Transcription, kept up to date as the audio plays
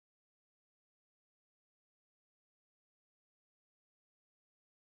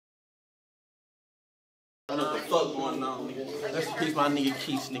fuck going on, nigga? Rest in peace, my nigga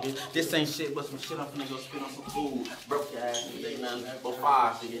Keith, nigga. This ain't shit but some shit I'm finna go spit on some food. Broke ass, nigga. They nothing but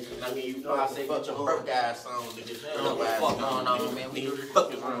five, nigga. I mean, you five say fuck your broke ass song, nigga. What the fuck going on, man? Nigga,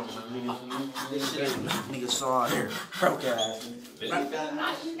 fuck is wrong, nigga. This shit is nigga saw here. Broke ass, nigga.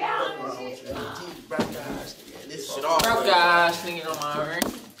 Broke ass, nigga. This shit all broke ass, nigga, on my ring.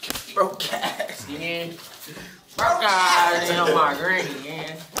 broke ass, Yeah. Broke ass, nigga, on my ring,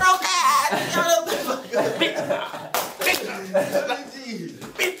 yeah. broke ass,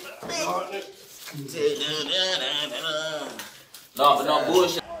 No, but no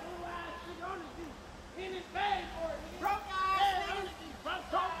bullshit.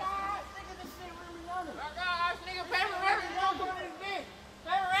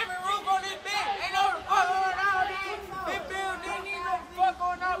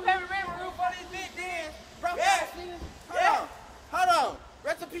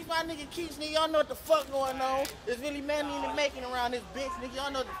 My nigga Keith, nigga, y'all know what the fuck going on. There's really money in the making around this bitch, nigga.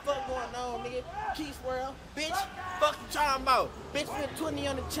 Y'all know what the fuck going on, nigga. Keith world, bitch. Fuck you talking about? Bitch spent 20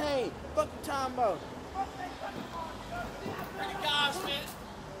 on the chain. Fuck you talking about? Pretty guys, man.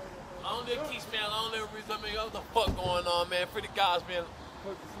 I don't live Keith, man. I don't live Rizzo, man. What the fuck going on, man? Pretty guys, man.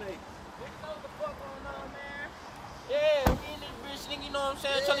 Fuck the snake. Bitch, know what the fuck going on, man? Yeah, we in this bitch, nigga, you know what I'm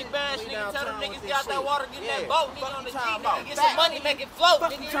saying? Charlie Bash, nigga, tell them niggas get out that water, get that boat, nigga, on the G, nigga, get some money, make it float, nigga.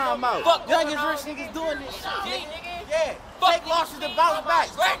 Fuck you talking about? Fuck youngest rich niggas doing this shit, nigga. Yeah, take losses to bounce back.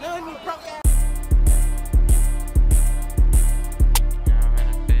 You know what I mean? Broke ass.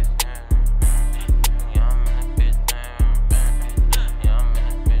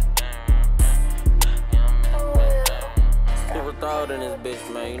 In this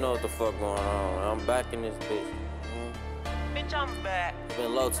bitch, man, you know what the fuck going on. I'm back in this bitch. Bitch, I'm back.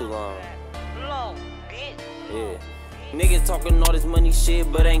 Been low too long. Low, bitch. Yeah. Niggas talking all this money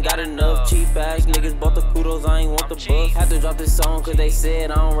shit, but ain't got enough. Cheap ass niggas bought the kudos, I ain't want the buff. Had to drop this song cause they said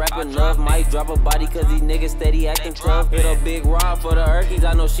I don't rap enough. Might drop a body cause these niggas steady acting tough. Hit a big rod for the Urkies,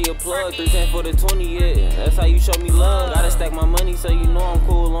 I know she a plug. 310 for the 20, yeah, that's how you show me love. Gotta stack my money so you know I'm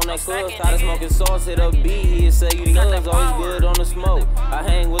cool on that club. Tired of smoking sauce, hit up B, he'll say you nuts. Always good on the smoke, I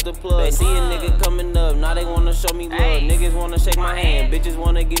hang with the plug. They see a nigga coming up, now they wanna show me love. Niggas wanna shake my hand, bitches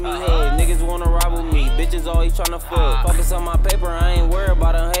wanna give me hugs. Niggas wanna ride with me, bitches always tryna fuck. Focus on my paper, I ain't worried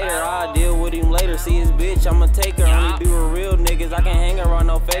about a hater. I'll deal with him later. See his bitch, I'ma take her. Only be with real niggas, I can't hang around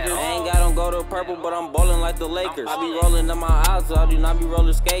no fakers. I ain't got them go to purple, but I'm ballin' like the Lakers. I be rollin' up my eyes, so I do not be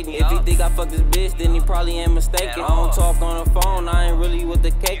roller skating. If he think I fuck this bitch, then he probably ain't mistaken. I don't talk on the phone, I ain't really with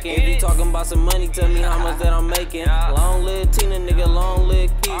the caking. If he talking about some money, tell me how much that I'm making. Long live Tina, nigga, long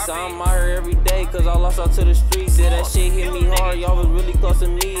live Keith. I'm out here every day, cause I lost out to the streets. Yeah, that shit hit me hard, y'all was really close to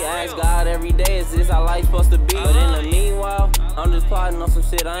me. I ask God every day, is this how life's supposed to be? But in the meanwhile, I'm just plotting on some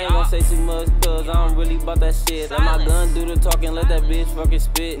shit. I ain't gonna say too much cause I don't really about that shit. Let my gun do the talking, let that bitch fucking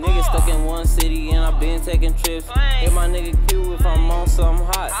spit. Niggas stuck in one city and I been taking trips. Hit my nigga Q if I'm on something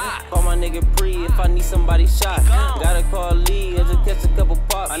hot. Call my nigga Pre if I need somebody shot. Gotta call Lee or just catch a couple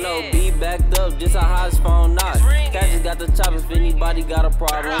pops. I know B backed up just how hot his phone knock. Cat just got the choppers if anybody got a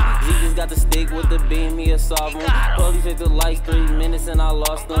problem. Z just got the stick with the beam, he a soft one. Police hit the lights 3 minutes and I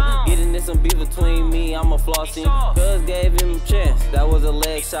lost them. Getting in some beef between me, I'm a flossing. Cuz gave him a chance, that was a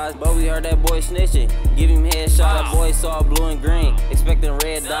leg shot. But we heard that boy snitching, give him headshot. That boy saw blue and green, expecting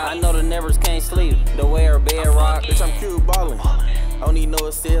red dot. I know the nevers can't sleep, the way her bed rock. Bitch, I'm cute ballin'. I don't need no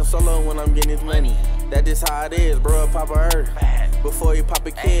assist solo when I'm getting this money. That just how it is, bro. Papa Earth. Before you pop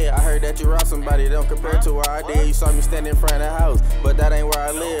a kid, I heard that you robbed somebody. Don't compare to where I did. You saw me standing in front of the house, but that ain't where I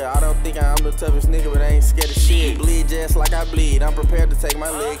live. I don't think I'm the toughest nigga, but I ain't scared of shit. Bleed just like I bleed. I'm prepared to take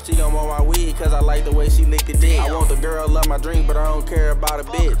my legs. She gon' want my weed, cause I like the way she lick the dick. I want the girl, love my drink, but I don't care about a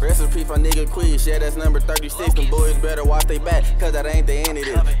bitch. Recipe for nigga quiz, yeah, that's number 36. Them boys better watch they back, cause that ain't the end of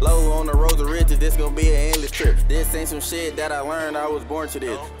this. Low on the roads of riches, this gon' be an endless trip. This ain't some shit that I learned, I was born to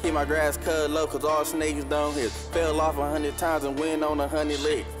this. Keep my grass cut low, cause all snakes don't hit. Fell off 100 times and win on 100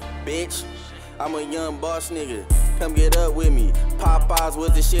 licks. Bitch, I'm a young boss nigga. Come get up with me. Popeyes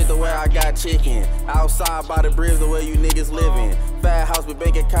with the shit the way I got chicken. Outside by the bridge the way you niggas living. Fat house with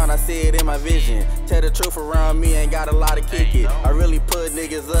bank account, I see it in my vision. Tell the truth around me, ain't got a lot to kick it. I really put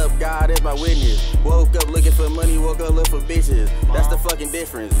niggas up, God is my witness. Woke up looking for money, woke up looking for bitches. That's the fucking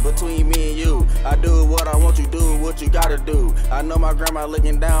difference between me and you. I do what I want, you do what you gotta do. I know my grandma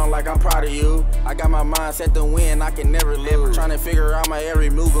looking down like I'm proud of you. I got my mind set to win, I can never lose. Trying to figure out my every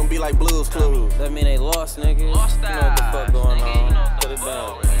move, gonna be like Blue's Clues. That mean they lost, nigga. You know what the fuck going on. Put it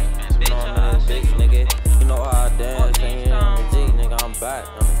down. You know I'm in this bitch, nigga. You know how I dance, nigga. I'm a G, nigga. I'm back.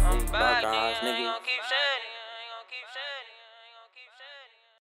 I'm a G, back, guys, nigga.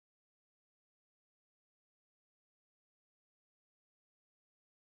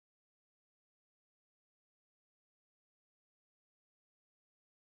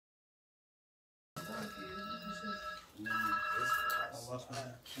 I'm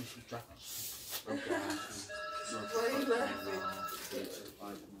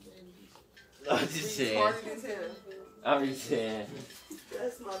just saying. I'm just saying.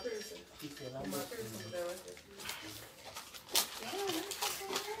 That's my person. My person there right there.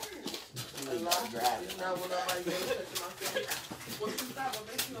 Now when nobody goes to my face. What's the stop? I'm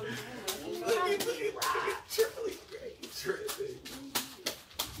making no Trelly.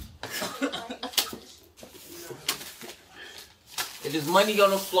 If there's money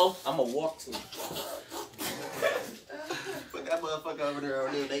on the floor, I'ma walk to it. Put that motherfucker over there,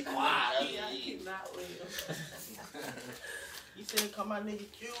 they quiet. I cannot live. You said call my nigga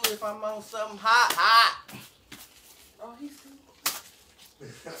Q if I'm on something hot. Oh, he's still.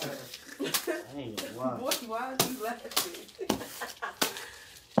 Ain't why. Boy, why are you laughing?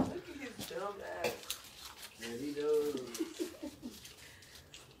 Look at his dumb ass. Yeah, he does.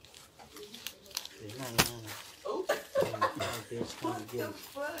 Oh. What the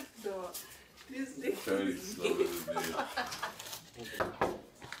fuck, dog? This nigga.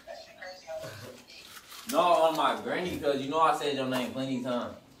 No, on my granny, cause you know I said your name plenty of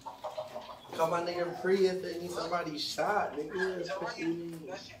times. Call my nigga free if they need somebody shot, nigga.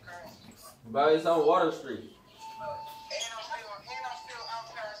 Bro, it's on Water Street.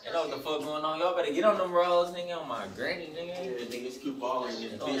 You know what the fuck going on? Y'all better get on them roads, nigga, on my granny, nigga. Yeah, niggas keep balling in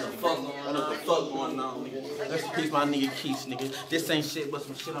this bitch. What the fuck going on? What the fuck going on, nigga? Rest in peace, my nigga Keith, nigga. This ain't shit but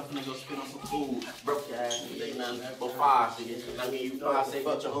some shit I'm finna go spit on some food. Broke your ass, nigga. Ain't nothing but five, nigga. I mean, you five, say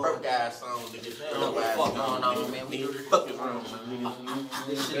fuck your broke ass song, nigga. What the fuck going on, man? We Fuck is wrong, nigga.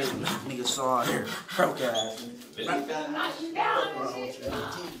 This shit ain't nigga saw here. Broke ass, nigga.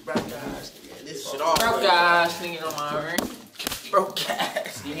 Broke ass, nigga. This shit all broke ass nigga on my granny. broke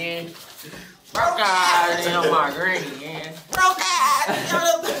ass, Yeah. Broke ass nigga on my granny, yeah. broke ass.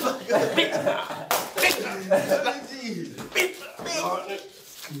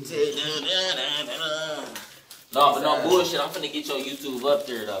 No, but no bullshit. I'm finna get your YouTube up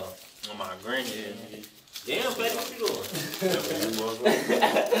there though. On my granny. Damn, baby, what you doing?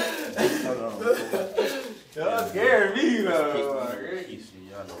 Y'all scared me, though.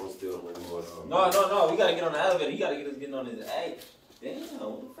 No. We gotta get on the elevator. You gotta get us getting on his A. Damn,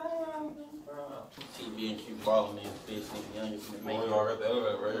 what the fuck? TB and Q balling in this bitch, nigga. Young as me. Oh, y'all got the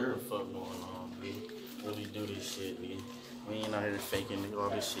elevator right What here. the fuck going on, nigga? Really do this shit, nigga. We ain't out here faking, nigga. All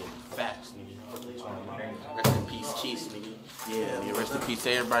this shit. Facts, nigga. Rest in peace, Keith, nigga. Yeah, rest in peace to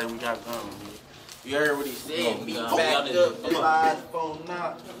everybody we got gone, nigga. You heard what he said? Be backed up, live phone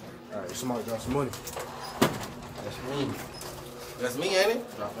now. Alright, somebody got some money. That's me. That's me, ain't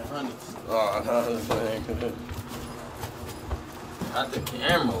it? Dropping hundreds. Oh, no, Not the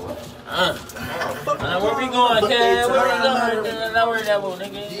camera. Where we going, Ken? Where we going? Now where that one,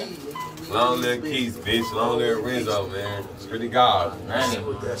 nigga? Long live Keith, bitch. Long live Rizzo, man. Pretty God.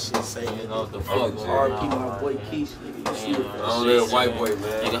 What that shit say, You know what the fuck going RP on. my boy Keith, nigga. Long live white boy,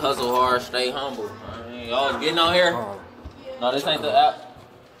 man. Nigga hustle hard, stay humble. Y'all getting on here? No, this ain't the app.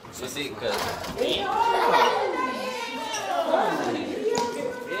 This it, cuz. Yeah,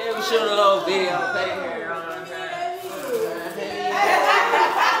 we shoot a little video. Pay here.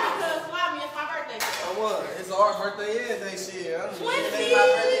 It's our birthday, everything, shit. It's my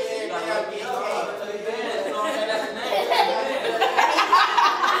birthday,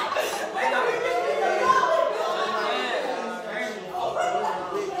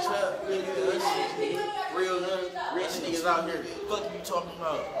 real rich niggas out here. What you talking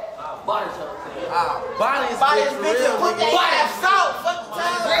about? Body Body is real, put that ass out. Fuck the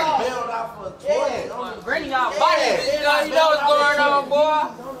time. Build out for 20. Granny, y'all body. You know what's going on, boy.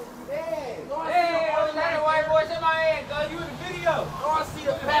 Hey, white boy, in my head, cuz you in the video. Oh, I see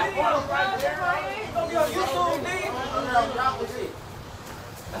the fat one right there. It's gonna be on YouTube, nigga.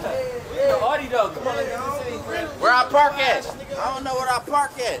 We the Audi though. Come on, let's see. Where I park at? I don't know where I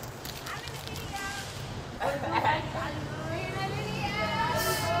park at.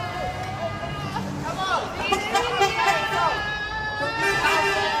 Come on.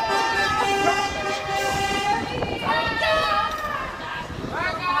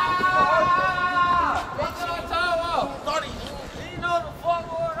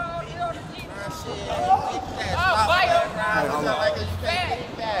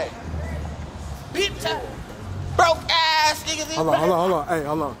 Broke ass niggas. Hold on. Hey,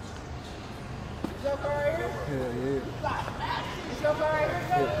 hold on. Is your car right here? Yeah. Is your car right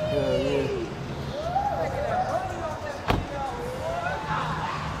here? Yeah.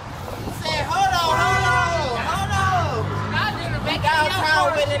 Said, hold on. Downtown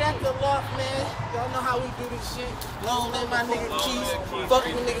with it at the loft, man. Y'all know how we do this shit. Long live my nigga Keith. Fuck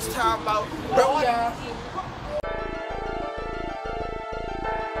you niggas talking about. Broke ass.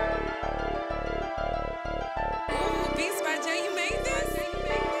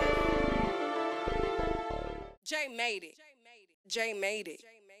 Jay made it. Jay made it.